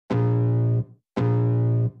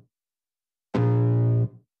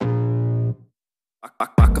I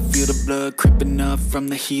can feel the blood creeping up from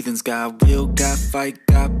the heathens. Got will, got fight,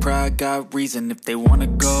 got pride, got reason. If they wanna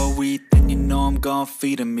go eat, then you know I'm gon'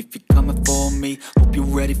 feed them. If you're coming for me, hope you're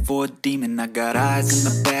ready for a demon. I got eyes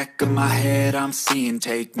in the back of my head, I'm seeing.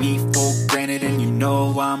 Take me for granted and you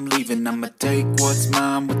know I'm leaving. I'ma take what's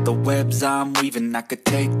mine with the webs I'm weaving. I could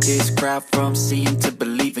take this crowd from seeing to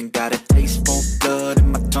believing. Got a taste for blood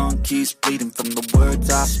and my tongue keeps bleeding from the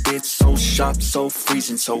words I spit. So sharp, so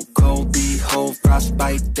freezing, so cold. Behold,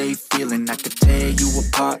 frostbite they feeling. I could tear you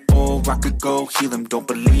apart or I could go heal them. Don't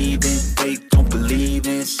believe in fate, don't believe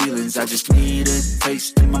in ceilings. I just need a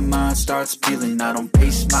taste and my mind starts peeling. I don't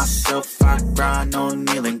pace myself, I grind on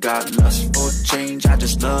kneeling. Got lust for change, I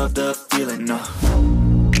just love the feeling.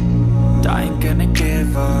 I ain't gonna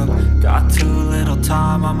give up. Got too little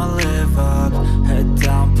time, I'ma live up. Head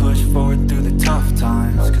down, push forward through the tough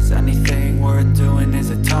times. Cause anything worth doing is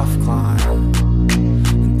a tough climb.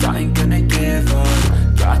 And I ain't gonna give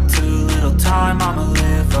up. Got too little time, I'ma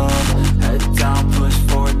live up. Head down, push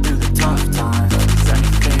forward through the tough times. Cause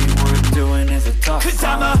anything worth doing is a tough climb. Cause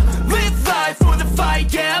I'ma live life for the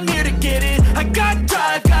fight, yeah, I'm here to get it. I got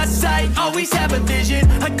drive, got sight, always have a vision.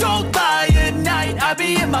 I don't lie at night, I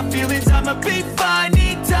be in my feelings. I'ma be fine,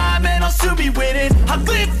 need time, and I'll soon be winning. I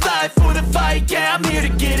live life for the fight, yeah, I'm here to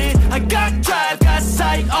get it. I got drive, got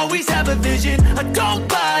sight, always have a vision. I don't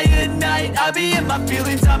lie at night, I be in my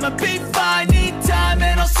feelings. I'ma be fine, need time,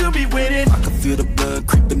 and I'll soon be winning. I can feel the blood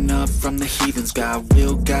creeping up from the heathens. Got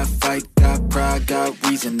will, got fight, got pride, got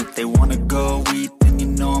reason. If they wanna go eat, then you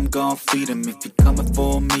know I'm gon' feed them. If you're coming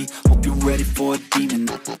for me, hope you're ready for a demon.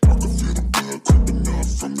 I can feel the blood creeping up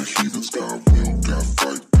from the heathens. Got will, got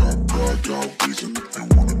fight, got pride, got reason. If they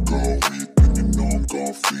wanna go eat, then you know I'm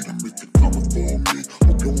gon' feed them. If you're coming for me,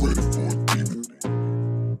 hope you're ready for a demon.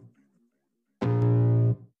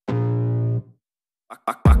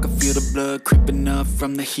 I can feel the blood creeping up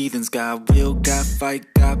from the heathens. Got will, got fight,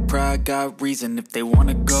 got pride, got reason. If they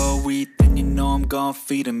wanna go eat, then you know I'm gon'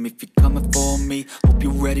 feed them. If you're coming for me, hope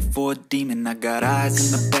you're ready for a demon. I got eyes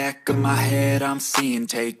in the back of my head, I'm seeing.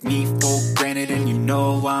 Take me for granted and you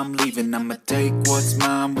know I'm leaving. I'ma take what's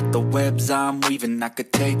mine with the webs I'm weaving. I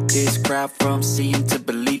could take this crowd from seeing to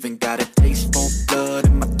believing. Got a taste for blood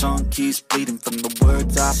and my tongue keeps bleeding from the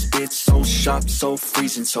words I spit. So sharp, so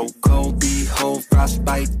freezing, so cold. Behold,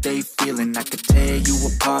 frostbite they feeling. I could tear you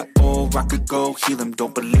apart or I could go heal them.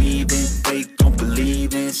 Don't believe in fate, don't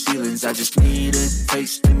believe in ceilings. I just need a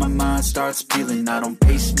taste and my mind starts peeling. I don't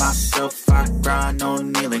pace myself, I grind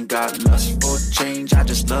on kneeling. Got lust for change, I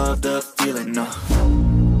just love the feeling.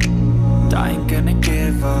 I ain't gonna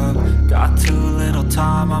give up. Got too little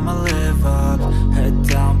time, I'ma live up. Head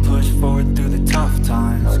down, push forward through the tough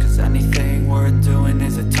times. Cause anything worth doing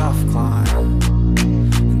is a tough climb.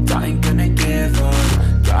 And I ain't gonna give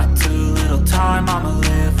up. Got too little time, I'ma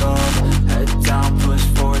live up. Head down, push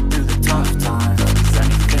forward through the tough times. Cause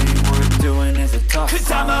anything worth doing is a tough climb.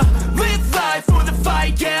 Cause I'ma live life for the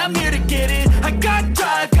fight, yeah, I'm here to get it. I got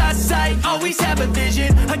drive, got sight, always have a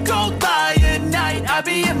vision. I don't lie at night, I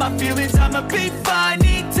be in my feelings. I'ma be fine,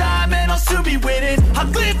 need time, and I'll soon be winning. I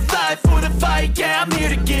live life for the fight, yeah, I'm here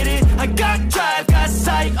to get it. I got drive, got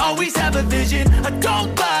sight, always have a vision. I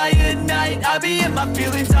don't lie at night, I be in my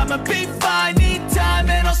feelings. I'ma be fine, need time,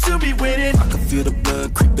 and I'll soon be winning. I can feel the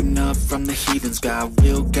blood creeping up from the heathens. Got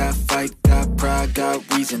will, got fight, got pride, got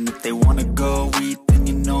reason. If they wanna go eat, then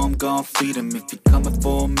you know I'm gon' feed them. If you're coming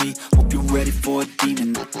for me, hope you're ready for a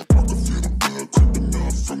demon. I can feel the blood creeping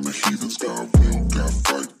up from the heathens. Got will, got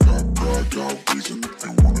fight, got pride, got reason. If they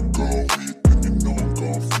wanna go eat, then you know I'm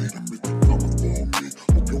gon' feed them. If you're coming for me,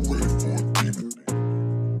 hope you're ready for a demon.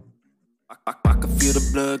 I can feel the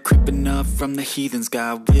blood creeping up from the heathens.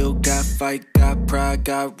 Got will, got fight, got pride,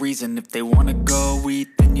 got reason. If they wanna go eat,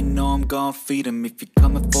 then you know I'm gon' feed them. If you're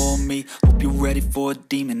coming for me, hope you're ready for a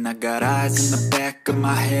demon. I got eyes in the back of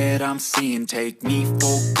my head, I'm seeing. Take me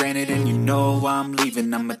for granted and you know I'm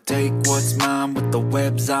leaving. I'ma take what's mine with the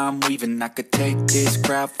webs I'm weaving. I could take this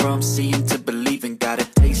crowd from seeing to believing. Got a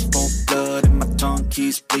taste for blood and my tongue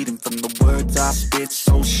keeps bleeding from the words I spit.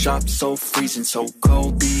 So sharp, so freezing, so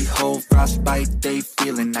cold. Behold, frostbite they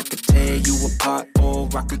feeling. I could tear you apart or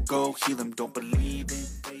I could go heal them. Don't believe in